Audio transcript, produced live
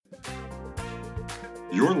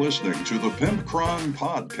You're listening to the Pimpcron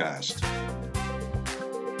Podcast.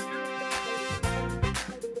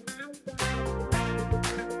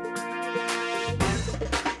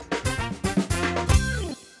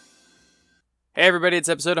 Hey everybody, it's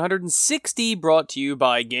episode 160, brought to you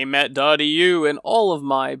by GameMat.eu and all of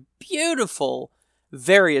my beautiful,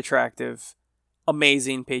 very attractive,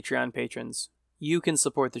 amazing Patreon patrons. You can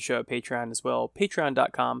support the show at Patreon as well,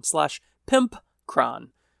 patreon.com/pimpcron.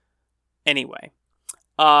 Anyway,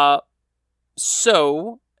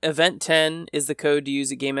 so Event 10 is the code to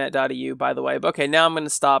use at GameMat.eu, by the way. But okay, now I'm going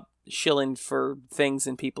to stop shilling for things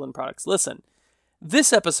and people and products. Listen,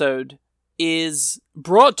 this episode is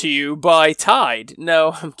brought to you by Tide.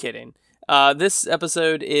 No, I'm kidding. This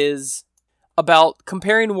episode is about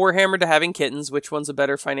comparing Warhammer to having kittens. Which one's a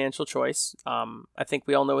better financial choice? I think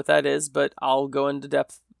we all know what that is, but I'll go into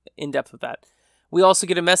depth with that. We also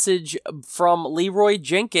get a message from Leroy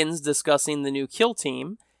Jenkins discussing the new Kill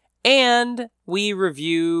Team, and we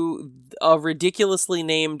review a ridiculously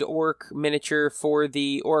named orc miniature for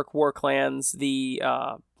the Orc War Clans, the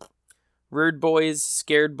Rude Boys,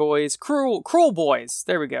 Scared Boys, Cruel Boys.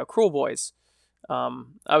 There we go, Cruel Boys.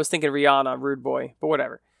 I was thinking Rihanna, Rude Boy, but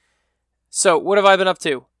whatever. So, what have I been up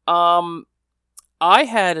to? I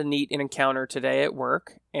had a neat encounter today at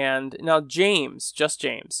work, and now James,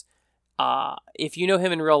 if you know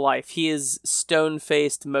him in real life, he is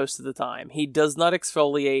stone-faced most of the time. He does not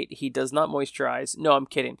exfoliate, he does not moisturize. No, I'm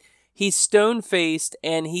kidding. He's stone-faced,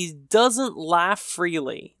 and he doesn't laugh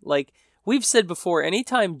freely. Like, we've said before,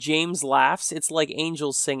 anytime James laughs, it's like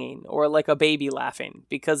angels singing or like a baby laughing,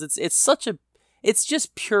 because it's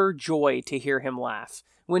just pure joy to hear him laugh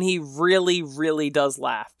when he really, really does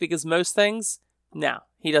laugh, because most things, no,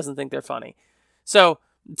 he doesn't think they're funny. So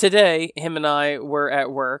today, him and I were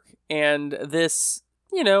at work, and this,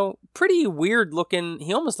 pretty weird looking,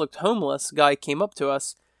 he almost looked homeless guy came up to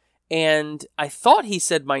us, and I thought he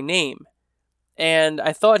said my name. And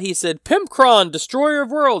I thought he said, Pimpcron, Destroyer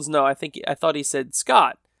of Worlds. No, I thought he said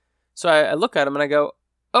Scott. So I look at him and I go,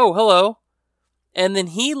 oh, hello. And then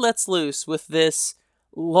he lets loose with this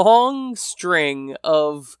long string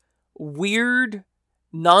of weird,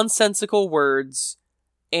 nonsensical words.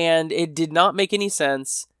 And it did not make any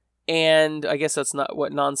sense. And I guess that's not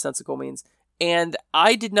what nonsensical means. And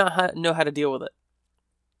I did not know how to deal with it.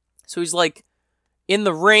 So he's like, in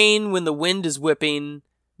the rain, when the wind is whipping,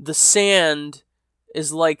 the sand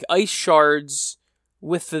is like ice shards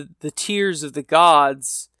with the tears of the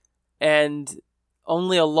gods, and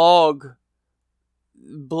only a log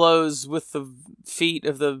blows with the feet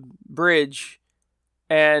of the bridge,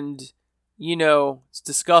 and, it's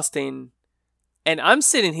disgusting. And I'm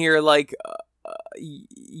sitting here like,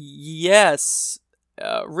 yes,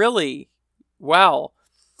 really, wow.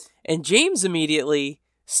 And James immediately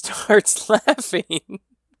starts laughing.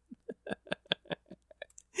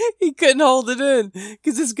 He couldn't hold it in,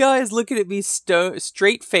 because this guy is looking at me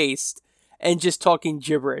straight-faced and just talking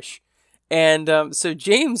gibberish. And so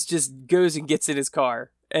James just goes and gets in his car.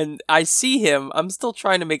 And I see him. I'm still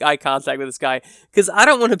trying to make eye contact with this guy, because I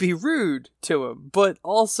don't want to be rude to him. But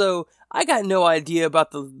also, I got no idea about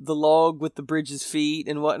the log with the bridge's feet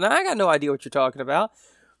and whatnot. I got no idea what you're talking about.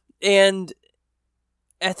 And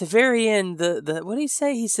at the very end, the what did he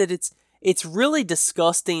say? He said it's really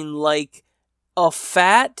disgusting, like a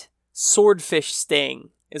fat swordfish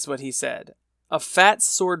sting, is what he said. A fat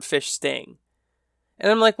swordfish sting. And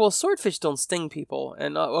I'm like, well, swordfish don't sting people.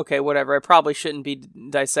 And okay, whatever. I probably shouldn't be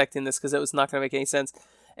dissecting this, because it was not going to make any sense.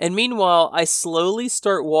 And meanwhile, I slowly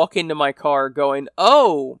start walking to my car going,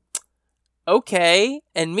 oh, okay.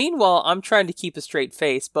 And meanwhile, I'm trying to keep a straight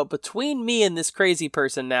face. But between me and this crazy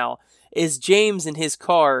person now is James in his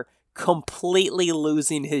car completely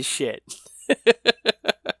losing his shit.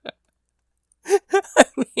 I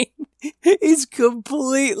mean, he's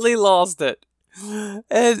completely lost it.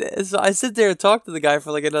 And so I sit there and talk to the guy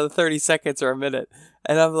for like another 30 seconds or a minute.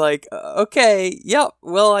 And I'm like, okay, yep,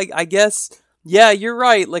 well, I guess, yeah, you're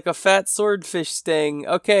right, like a fat swordfish sting.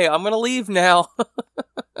 Okay, I'm gonna leave now.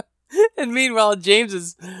 And meanwhile, James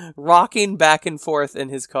is rocking back and forth in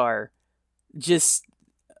his car.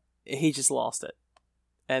 He just lost it.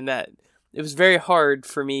 And that, it was very hard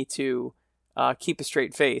for me to keep a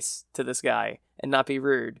straight face to this guy and not be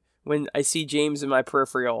rude when I see James in my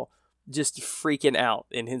peripheral just freaking out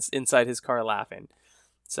inside his car laughing.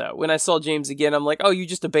 So when I saw James again, I'm like, oh, you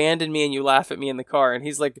just abandoned me and you laugh at me in the car. And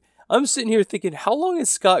he's like, I'm sitting here thinking, how long is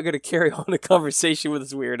Scott going to carry on a conversation with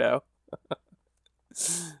this weirdo?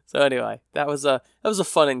 So anyway, that was a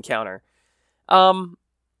fun encounter.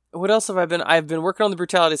 What else have I been? I've been working on the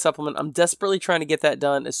Brutality supplement. I'm desperately trying to get that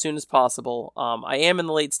done as soon as possible. I am in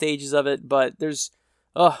the late stages of it, but there's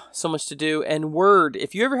So much to do. And Word,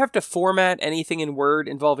 if you ever have to format anything in Word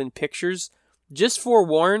involving pictures, just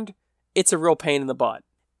forewarned, it's a real pain in the butt.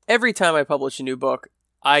 Every time I publish a new book,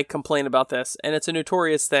 I complain about this, and it's a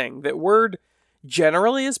notorious thing, that Word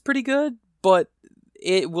generally is pretty good, but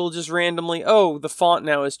it will just randomly, oh, the font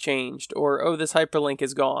now has changed, or oh, this hyperlink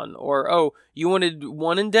is gone, or oh, you wanted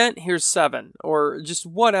 1 indent, here's 7, or just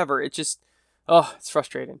whatever. It just, it's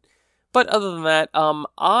frustrating. But other than that,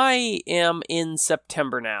 I am in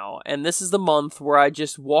September now, and this is the month where I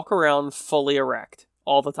just walk around fully erect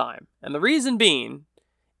all the time. And the reason being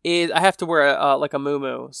is I have to wear like a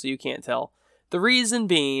muumuu, so you can't tell. The reason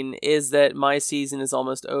being is that my season is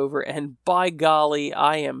almost over, and by golly,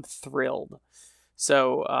 I am thrilled.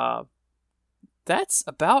 So, that's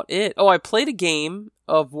about it. Oh, I played a game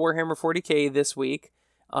of Warhammer 40k this week.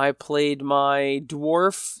 I played my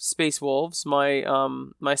dwarf space wolves,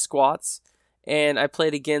 my squats, and I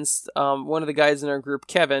played against one of the guys in our group,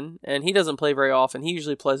 Kevin, and he doesn't play very often. He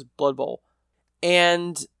usually plays Blood Bowl.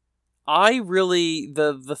 And I really,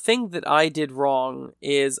 the thing that I did wrong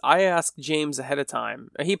is I asked James ahead of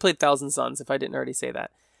time. He played Thousand Suns, if I didn't already say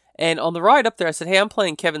that. And on the ride up there, I said, hey, I'm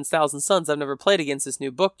playing Kevin's Thousand Suns. I've never played against this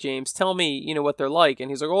new book, James. Tell me, what they're like.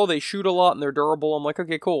 And he's like, oh, they shoot a lot and they're durable. I'm like,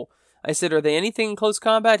 okay, cool. I said, are they anything in close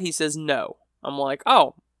combat? He says, no. I'm like,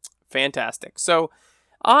 oh, fantastic. So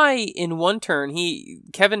in one turn,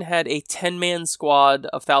 Kevin had a 10-man squad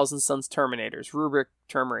of Thousand Suns Terminators, Rubric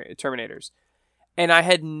Terminators. And I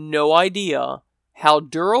had no idea how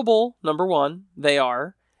durable, number one, they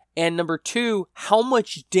are. And number two, how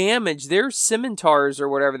much damage their scimitars, or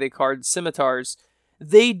whatever they called scimitars,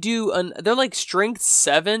 they do. They're like strength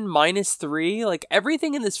 7, -3. Like,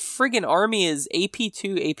 everything in this friggin' army is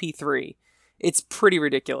AP2, AP3. It's pretty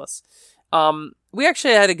ridiculous. We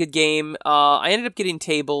actually had a good game. I ended up getting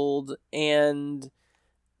tabled, and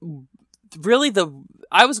really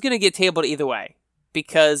I was going to get tabled either way,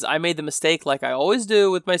 because I made the mistake, like I always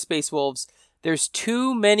do with my Space Wolves. There's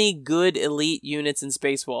too many good elite units in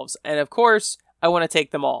Space Wolves, and of course, I want to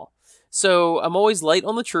take them all. So I'm always light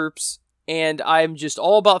on the troops, and I'm just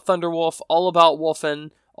all about Thunderwolf, all about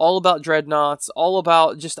Wolfen, all about Dreadnoughts, all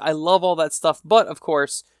about I love all that stuff. But of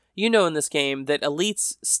course, in this game that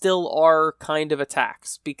elites still are kind of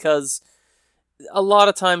attacks, because a lot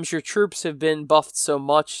of times your troops have been buffed so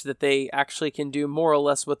much that they actually can do more or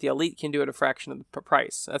less what the elite can do at a fraction of the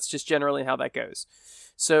price. That's just generally how that goes.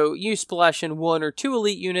 So you splash in 1 or 2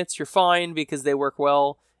 elite units, you're fine because they work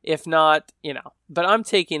well. If not, But I'm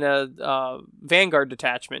taking a Vanguard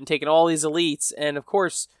detachment and taking all these elites, and of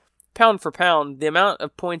course, pound for pound, the amount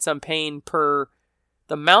of points I'm paying per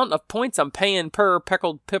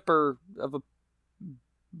peckled pepper of a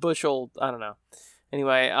bushel, I don't know.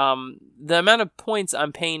 Anyway, the amount of points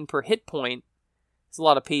I'm paying per hit point, there's a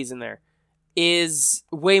lot of P's in there, is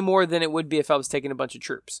way more than it would be if I was taking a bunch of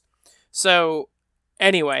troops. So,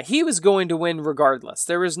 anyway, he was going to win regardless.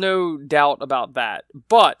 There was no doubt about that.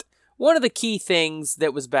 But one of the key things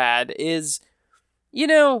that was bad is,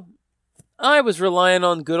 I was relying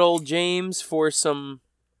on good old James for some,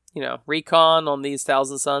 recon on these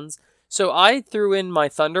Thousand Suns. So I threw in my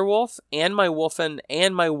Thunderwolf and my Wolfen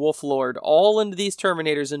and my Wolflord all into these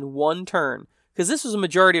Terminators in one turn, because this was a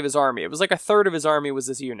majority of his army. It was like a third of his army was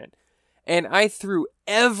this unit. And I threw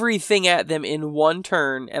everything at them in one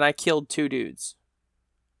turn, and I killed 2 dudes.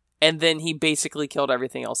 And then he basically killed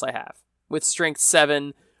everything else I have with strength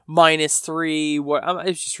 7, -3. It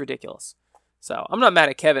was just ridiculous. So I'm not mad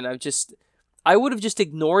at Kevin. I would have just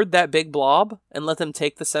ignored that big blob and let them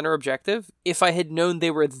take the center objective if I had known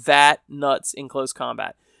they were that nuts in close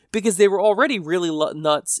combat. Because they were already really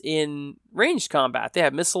nuts in ranged combat. They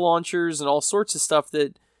had missile launchers and all sorts of stuff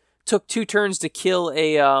that took 2 turns to kill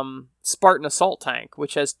a Spartan assault tank,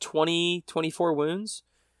 which has 24 wounds.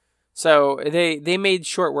 So they made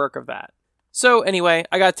short work of that. So anyway,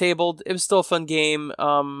 I got tabled. It was still a fun game,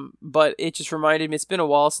 but it just reminded me, it's been a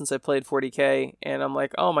while since I played 40k, and I'm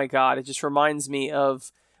like, oh my god, it just reminds me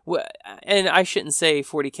of, and I shouldn't say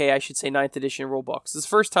 40k, I should say 9th edition rulebooks. This is the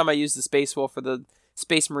first time I used the Space Wolf for the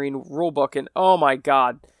Space Marine rulebook, and oh my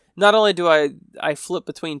god, not only do I flip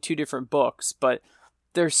between 2 different books, but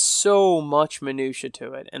there's so much minutia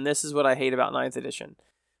to it, and this is what I hate about 9th edition.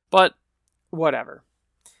 But, whatever.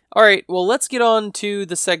 Alright, well, let's get on to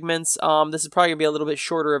the segments. This is probably going to be a little bit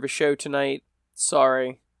shorter of a show tonight.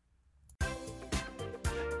 Sorry.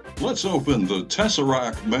 Let's open the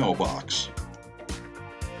Tesseract mailbox.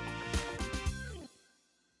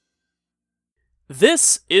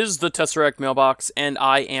 This is the Tesseract mailbox, and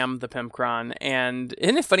I am the Pimpcron. And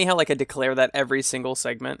isn't it funny how I declare that every single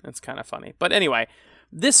segment? It's kind of funny. But anyway,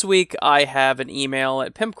 this week I have an email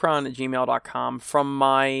at pimpcron@gmail.com from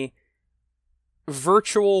my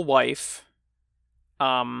virtual wife,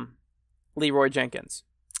 Leroy Jenkins.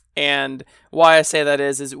 And why I say that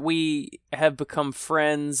is we have become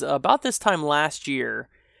friends about this time last year,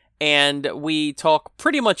 and we talk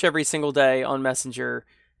pretty much every single day on Messenger,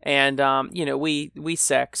 and we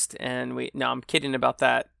sext, and I'm kidding about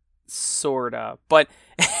that, sorta, but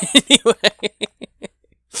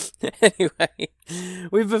anyway,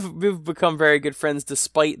 we've become very good friends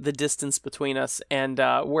despite the distance between us, and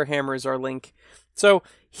Warhammer is our link. So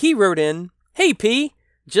he wrote in, "Hey P,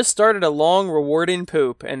 just started a long, rewarding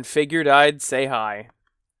poop and figured I'd say hi.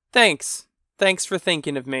 Thanks for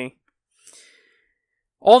thinking of me.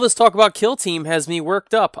 All this talk about Kill Team has me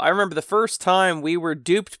worked up. I remember the first time we were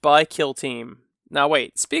duped by Kill Team." Now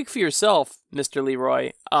wait, speak for yourself, Mr.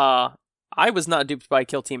 Leroy. I was not duped by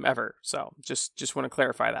Kill Team ever, so just want to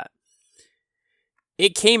clarify that.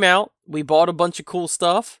 It came out, we bought a bunch of cool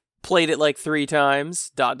stuff, played it like 3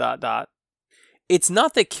 times, ... It's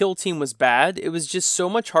not that Kill Team was bad, it was just so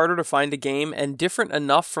much harder to find a game and different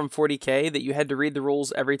enough from 40K that you had to read the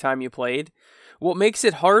rules every time you played. What makes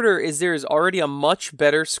it harder is there is already a much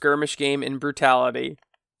better skirmish game in Brutality.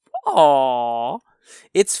 Aww.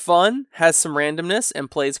 It's fun, has some randomness,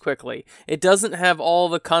 and plays quickly. It doesn't have all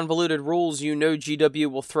the convoluted rules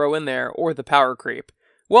GW will throw in there, or the power creep.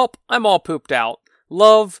 Welp, I'm all pooped out.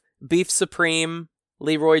 Love, Beef Supreme,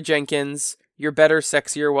 Leroy Jenkins, your better,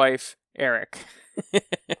 sexier wife, Eric.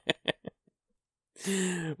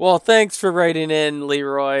 Well, thanks for writing in,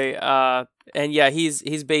 Leroy. And yeah,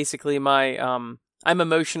 he's basically my I'm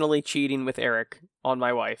emotionally cheating with Eric on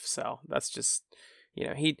my wife, so that's just,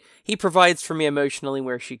 he provides for me emotionally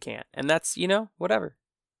where she can't, and that's, whatever.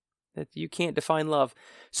 That you can't define love.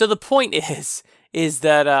 So the point is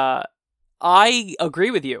that I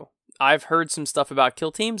agree with you. I've heard some stuff about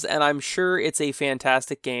Kill Teams, and I'm sure it's a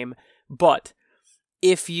fantastic game, but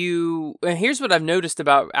and here's what I've noticed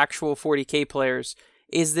about actual 40K players,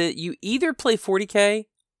 is that you either play 40K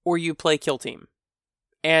or you play Kill Team.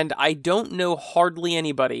 And I don't know hardly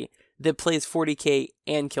anybody that plays 40K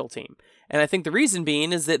and Kill Team. And I think the reason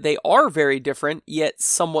being is that they are very different, yet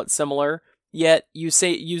somewhat similar, yet use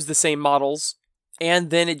the same models, and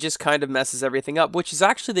then it just kind of messes everything up, which is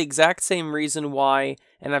actually the exact same reason why,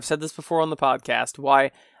 and I've said this before on the podcast, why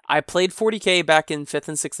I played 40K back in 5th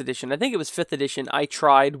and 6th edition. I think it was 5th edition. I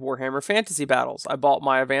tried Warhammer Fantasy Battles. I bought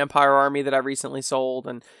my vampire army that I recently sold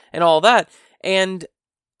and all that. And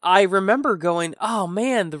I remember going, oh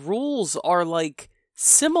man, the rules are like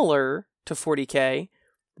similar to 40K,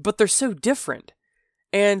 but they're so different.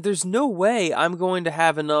 And there's no way I'm going to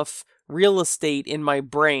have enough real estate in my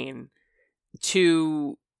brain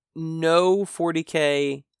to know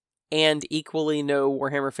 40K and equally know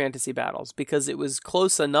Warhammer Fantasy Battles, because it was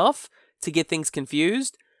close enough to get things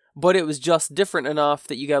confused, but it was just different enough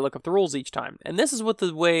that you gotta look up the rules each time. And this is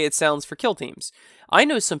the way it sounds for Kill Teams. I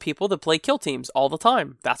know some people that play Kill Teams all the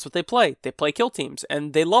time. That's what they play. They play Kill Teams,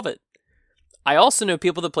 and they love it. I also know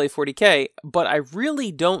people that play 40K, but I really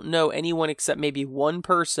don't know anyone except maybe one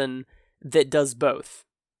person that does both.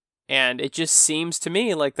 And it just seems to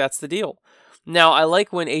me like that's the deal. Now, I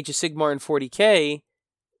like when Age of Sigmar and 40K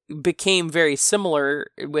became very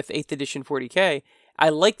similar with 8th edition 40K. I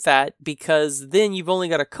like that because then you've only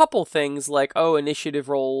got a couple things like, initiative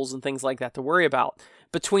rolls and things like that to worry about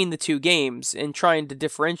between the two games and trying to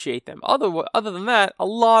differentiate them. Other than that, a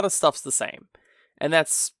lot of stuff's the same. And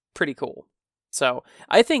that's pretty cool. So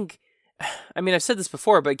I think, I've said this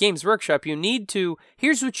before, but Games Workshop,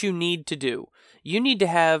 here's what you need to do. You need to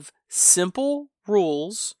have simple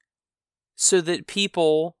rules so that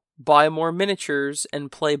people buy more miniatures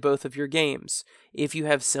and play both of your games. If you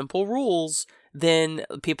have simple rules, then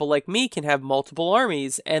people like me can have multiple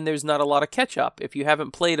armies and there's not a lot of catch up. If you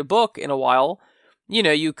haven't played a book in a while,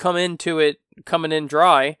 you come into it coming in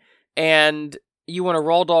dry and you want to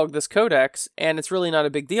raw dog this codex, and it's really not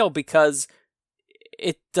a big deal because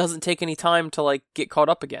it doesn't take any time to get caught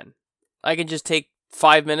up again. I can just take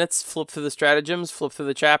 5 minutes, flip through the stratagems, flip through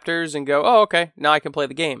the chapters, and go, oh, okay, now I can play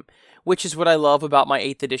the game. Which is what I love about my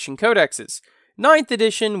 8th edition codexes. 9th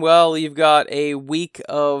edition, well, you've got a week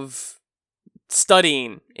of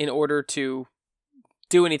studying in order to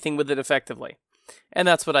do anything with it effectively. And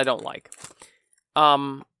that's what I don't like.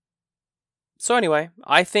 So anyway,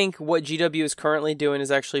 I think what GW is currently doing is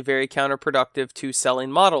actually very counterproductive to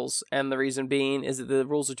selling models. And the reason being is that the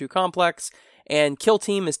rules are too complex, and Kill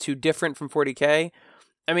Team is too different from 40K.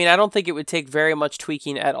 I don't think it would take very much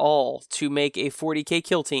tweaking at all to make a 40K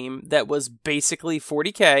Kill Team that was basically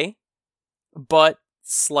 40K, but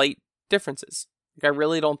slight differences. I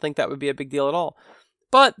really don't think that would be a big deal at all.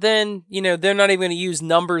 But then, they're not even going to use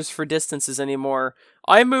numbers for distances anymore.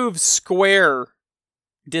 I move square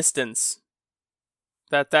distance.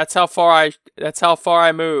 That's how far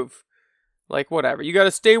I move. Like, whatever. You got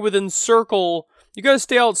to stay within circle. You got to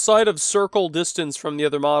stay outside of circle distance from the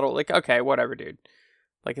other model. Like, okay, whatever, dude.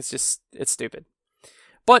 Like, it's stupid.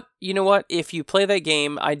 But, you know what? If you play that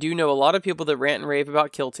game, I do know a lot of people that rant and rave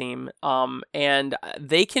about Kill Team, and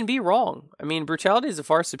they can be wrong. I mean, Brutality is a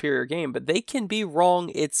far superior game, but they can be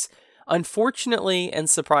wrong. It's, unfortunately and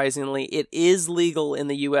surprisingly, it is legal in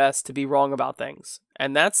the US to be wrong about things.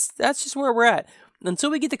 And that's just where we're at.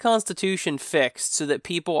 Until we get the Constitution fixed so that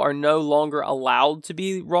people are no longer allowed to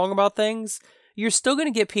be wrong about things, you're still going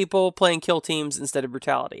to get people playing Kill Teams instead of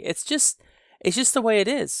Brutality. It's just the way it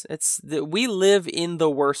is. We live in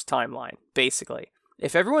the worst timeline, basically.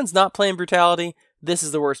 If everyone's not playing Brutality, this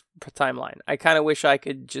is the worst timeline. I kind of wish I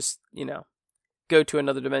could just, go to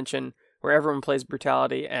another dimension where everyone plays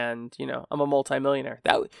Brutality and, I'm a multimillionaire.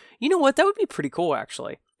 You know what? That would be pretty cool,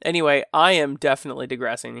 actually. Anyway, I am definitely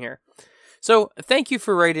digressing here. So, thank you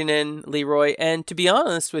for writing in, Leroy, and to be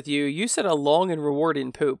honest with you, you said a long and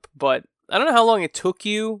rewarding poop, but I don't know how long it took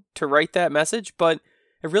you to write that message, but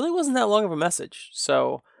it really wasn't that long of a message.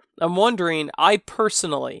 So, I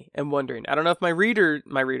personally am wondering, I don't know if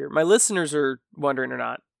my listeners are wondering or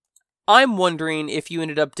not. I'm wondering if you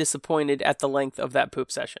ended up disappointed at the length of that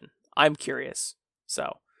poop session. I'm curious.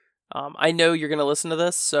 So, I know you're going to listen to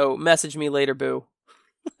this, so message me later, boo.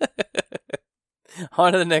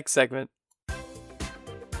 On to the next segment.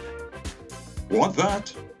 Want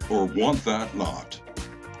that or want that not?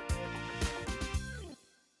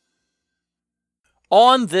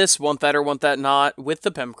 On this Want That or Want That Not with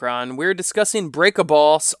the Pimpcron, we're discussing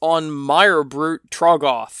Break-a-Boss on Meierbrut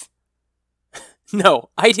Troggoth. No,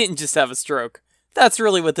 I didn't just have a stroke. That's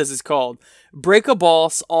really what this is called.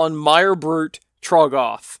 Break-a-Boss on Meierbrut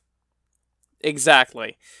Troggoth.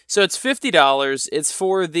 Exactly. So it's $50. It's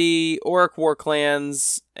for the Orc War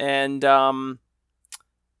clans, and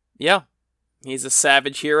yeah. He's a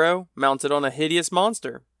savage hero mounted on a hideous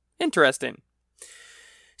monster. Interesting.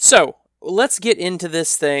 So, let's get into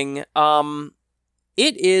this thing.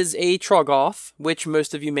 It is a Troggoth, which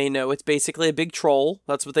most of you may know. It's basically a big troll.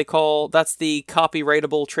 That's the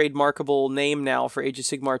copyrightable, trademarkable name now for Age of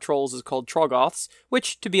Sigmar trolls is called Troggoths,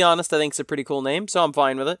 which, to be honest, I think is a pretty cool name, so I'm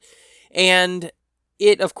fine with it. And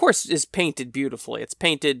it, of course, is painted beautifully. It's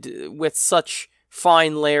painted with such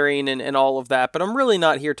fine layering and all of that, but I'm really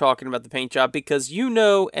not here talking about the paint job because you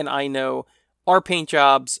know and I know our paint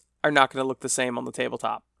jobs are not going to look the same on the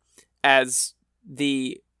tabletop as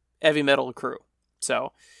the heavy metal crew.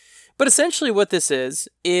 So, but essentially what this is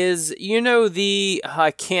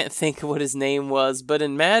I can't think of what his name was, but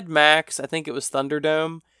in Mad Max, I think it was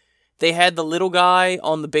Thunderdome, they had the little guy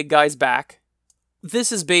on the big guy's back.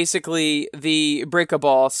 This is basically the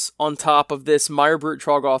Break-a-Boss on top of this Meierbrut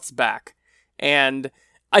Troggoth's back. And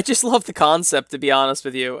I just love the concept, to be honest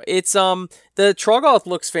with you. It's, the Troggoth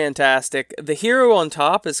looks fantastic. The hero on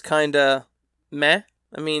top is kinda meh.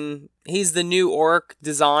 I mean, he's the new orc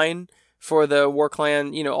design for the War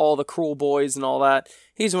Clan, all the Cruel Boys and all that.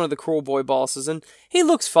 He's one of the Cruel Boy bosses, and he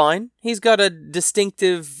looks fine. He's got a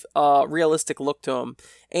distinctive, realistic look to him.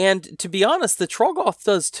 And to be honest, the Troggoth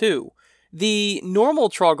does too. The normal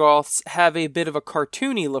Troggoths have a bit of a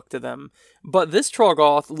cartoony look to them, but this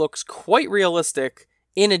Troggoth looks quite realistic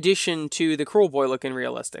in addition to the Cruel Boy looking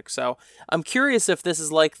realistic. So I'm curious if this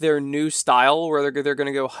is like their new style where they're going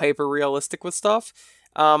to go hyper realistic with stuff.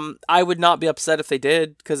 I would not be upset if they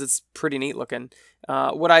did because it's pretty neat looking.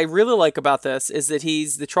 What I really like about this is that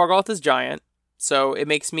the Troggoth is giant, so it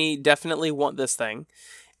makes me definitely want this thing.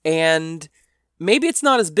 And maybe it's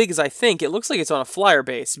not as big as I think. It looks like it's on a flyer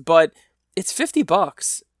base, but it's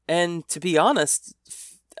 $50, and to be honest,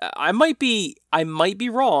 I might be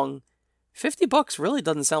wrong. $50 really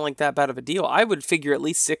doesn't sound like that bad of a deal. I would figure at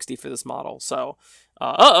least $60 for this model. So,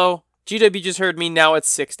 GW just heard me. Now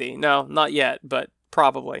it's $60. No, not yet, but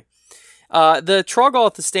probably. The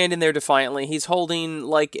Troggoth is standing there defiantly. He's holding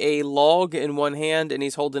like a log in one hand, and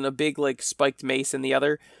he's holding a big like spiked mace in the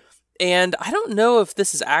other. And I don't know if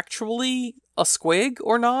this is actually a squig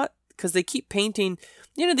or not, because they keep painting.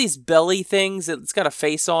 These belly things, it's got a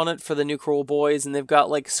face on it for the new Cruel Boys, and they've got,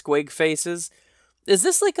 like, squig faces. Is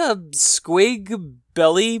this, like, a squig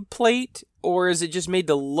belly plate, or is it just made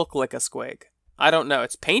to look like a squig? I don't know.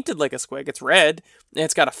 It's painted like a squig. It's red, and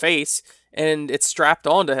it's got a face, and it's strapped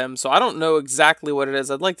onto him, so I don't know exactly what it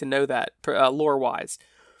is. I'd like to know that, lore-wise.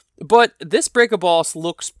 But this Break-a-Boss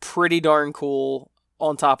looks pretty darn cool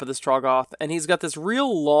on top of this Troggoth, and he's got this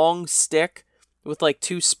real long stick with like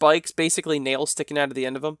two spikes, basically nails sticking out of the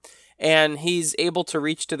end of them. and he's able to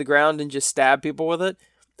reach to the ground and just stab people with it.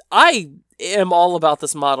 I am all about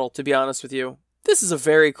this model, to be honest with you. This is a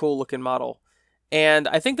very cool looking model, and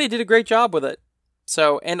I think they did a great job with it.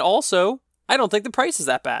 So, and also, I don't think the price is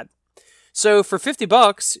that bad. So for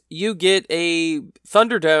 $50, you get a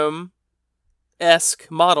Thunderdome-esque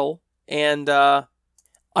model, and I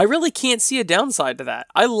really can't see a downside to that.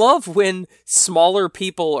 I love when smaller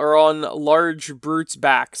people are on large brutes'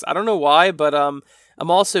 backs. I don't know why, but I'm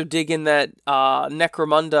also digging that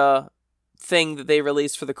Necromunda thing that they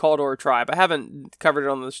released for the Kaldor tribe. I haven't covered it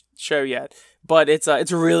on the show yet, but it's a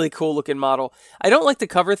really cool looking model. I don't like to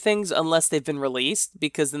cover things unless they've been released,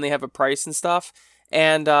 because then they have a price and stuff.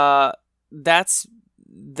 And that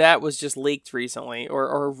was just leaked recently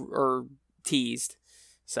or teased.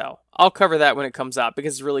 So I'll cover that when it comes out,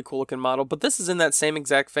 because it's a really cool looking model. But this is in that same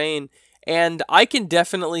exact vein, and I can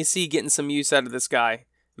definitely see getting some use out of this guy.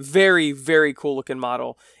 Very, very cool looking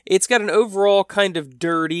model. It's got an overall kind of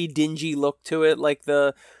dirty, dingy look to it. Like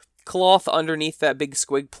the cloth underneath that big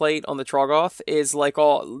squig plate on the Troggoth is like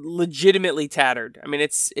all legitimately tattered. I mean,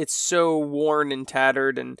 it's so worn and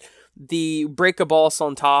tattered, and the Breakaboss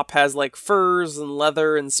on top has like furs and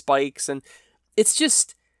leather and spikes, and it's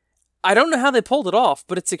just, I don't know how they pulled it off,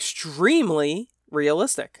 but it's extremely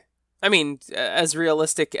realistic. I mean, as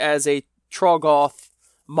realistic as a Troggoth,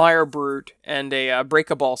 Mire Brute, and a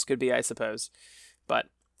Breakaboss could be, I suppose. But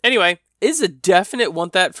anyway, it's a definite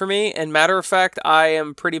want that for me, and matter of fact, I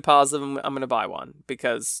am pretty positive I'm going to buy one,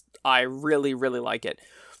 because I really, really like it.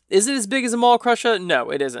 Is it as big as a Maw Crusher? No,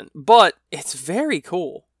 it isn't, but it's very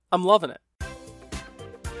cool. I'm loving it.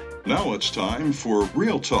 Now it's time for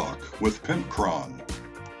Real Talk with Pimpcron.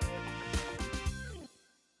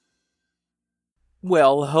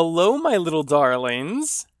 Well, hello, my little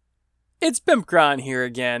darlings. It's Pimpcron here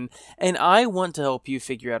again, and I want to help you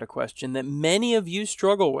figure out a question that many of you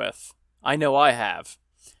struggle with. I know I have.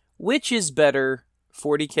 Which is better,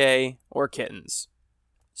 40k or kittens?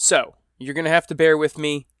 So, you're going to have to bear with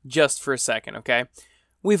me just for a second, okay?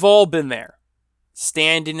 We've all been there.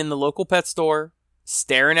 Standing in the local pet store,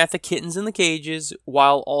 staring at the kittens in the cages,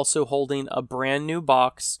 while also holding a brand new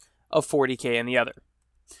box of 40k in the other.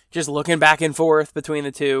 Just looking back and forth between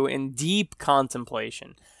the two in deep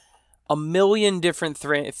contemplation. A million different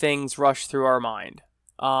things rush through our mind.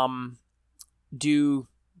 Do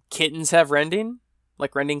kittens have rending?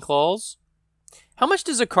 Like rending claws? How much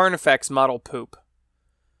does a Carnifex model poop?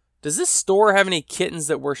 Does this store have any kittens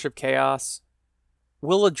that worship chaos?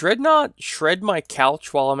 Will a Dreadnought shred my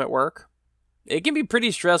couch while I'm at work? It can be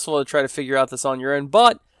pretty stressful to try to figure out this on your own,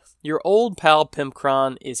 but your old pal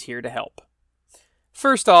Pimpcron is here to help.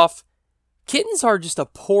 First off, kittens are just a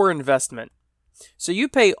poor investment. So you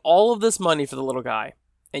pay all of this money for the little guy,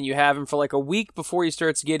 and you have him for like a week before he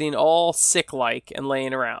starts getting all sick-like and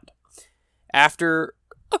laying around. After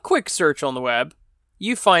a quick search on the web,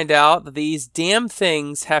 you find out that these damn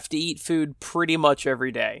things have to eat food pretty much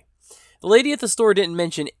every day. The lady at the store didn't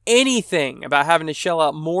mention anything about having to shell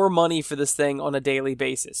out more money for this thing on a daily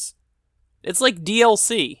basis. It's like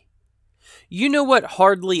DLC. You know what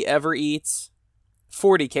hardly ever eats?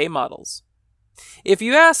 40k models. If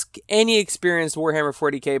you ask any experienced Warhammer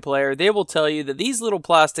 40k player, they will tell you that these little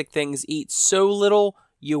plastic things eat so little,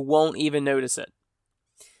 you won't even notice it.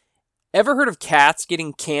 Ever heard of cats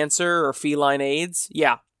getting cancer or feline AIDS?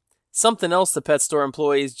 Yeah. Something else the pet store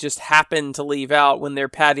employees just happen to leave out when they're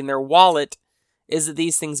padding their wallet is that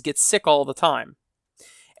these things get sick all the time.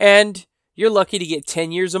 And you're lucky to get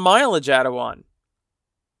 10 years of mileage out of one.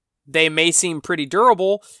 They may seem pretty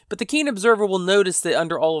durable, but the keen observer will notice that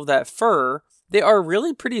under all of that fur, they are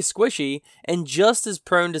really pretty squishy and just as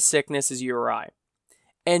prone to sickness as you or I.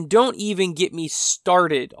 And don't even get me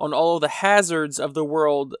started on all of the hazards of the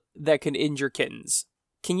world that can injure kittens.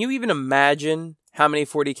 Can you even imagine how many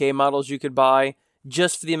 40k models you could buy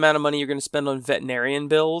just for the amount of money you're going to spend on veterinarian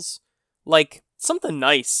bills? Like, something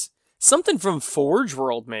nice. Something from Forge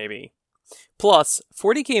World, maybe. Plus,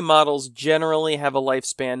 40k models generally have a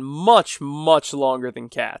lifespan much, much longer than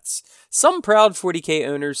cats. Some proud 40k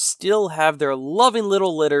owners still have their loving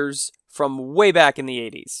little litters from way back in the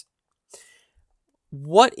 80s.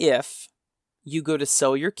 What if you go to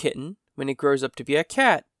sell your kitten when it grows up to be a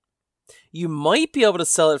cat? You might be able to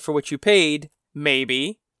sell it for what you paid,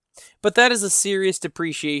 maybe, but that is a serious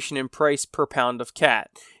depreciation in price per pound of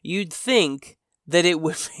cat. You'd think that it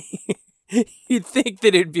would be... You'd think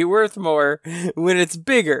that it'd be worth more when it's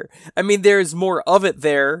bigger. I mean, there's more of it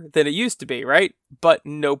there than it used to be, right? But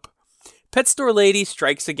nope. Pet store lady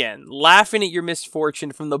strikes again, laughing at your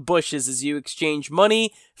misfortune from the bushes as you exchange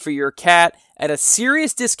money for your cat at a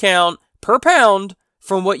serious discount per pound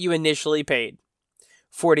from what you initially paid.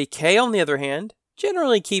 40K, on the other hand,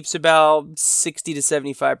 generally keeps about 60 to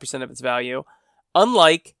 75% of its value,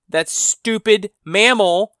 unlike that stupid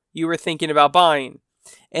mammal you were thinking about buying.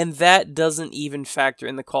 And that doesn't even factor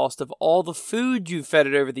in the cost of all the food you've fed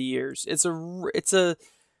it over the years. It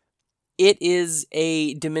is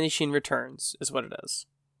a diminishing returns, is what it is.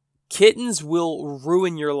 Kittens will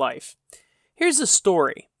ruin your life. Here's a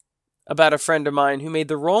story about a friend of mine who made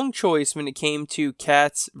the wrong choice when it came to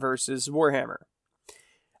cats versus Warhammer.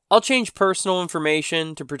 I'll change personal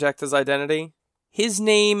information to protect his identity. His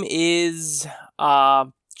name is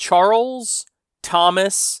Charles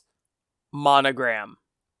Thomas Monogram,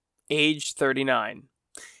 age 39.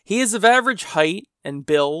 He is of average height and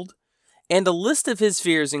build, and a list of his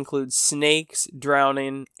fears includes snakes,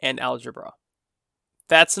 drowning, and algebra.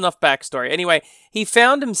 That's enough backstory. Anyway, he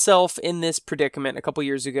found himself in this predicament a couple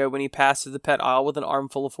years ago when he passed through the pet aisle with an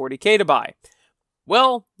armful of 40K to buy.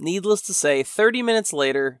 Well, needless to say, 30 minutes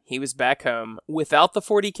later, he was back home without the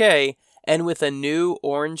 40K and with a new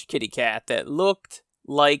orange kitty cat that looked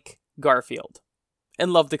like Garfield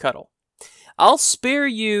and loved to cuddle. I'll spare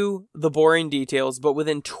you the boring details, but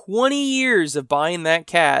within 20 years of buying that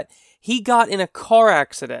cat, he got in a car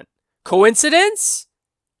accident. Coincidence?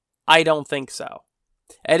 I don't think so.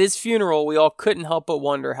 At his funeral, we all couldn't help but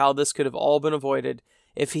wonder how this could have all been avoided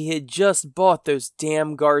if he had just bought those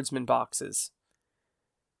damn guardsman boxes.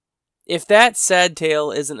 If that sad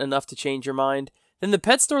tale isn't enough to change your mind, then the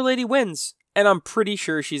pet store lady wins, and I'm pretty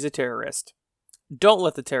sure she's a terrorist. Don't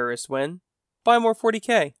let the terrorist win. Buy more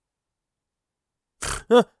 40K.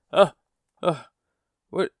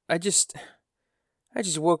 What? I just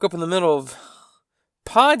woke up in the middle of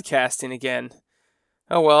podcasting again.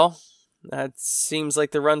 Oh well. That seems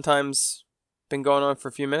like the runtime's been going on for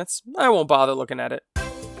a few minutes. I won't bother looking at it.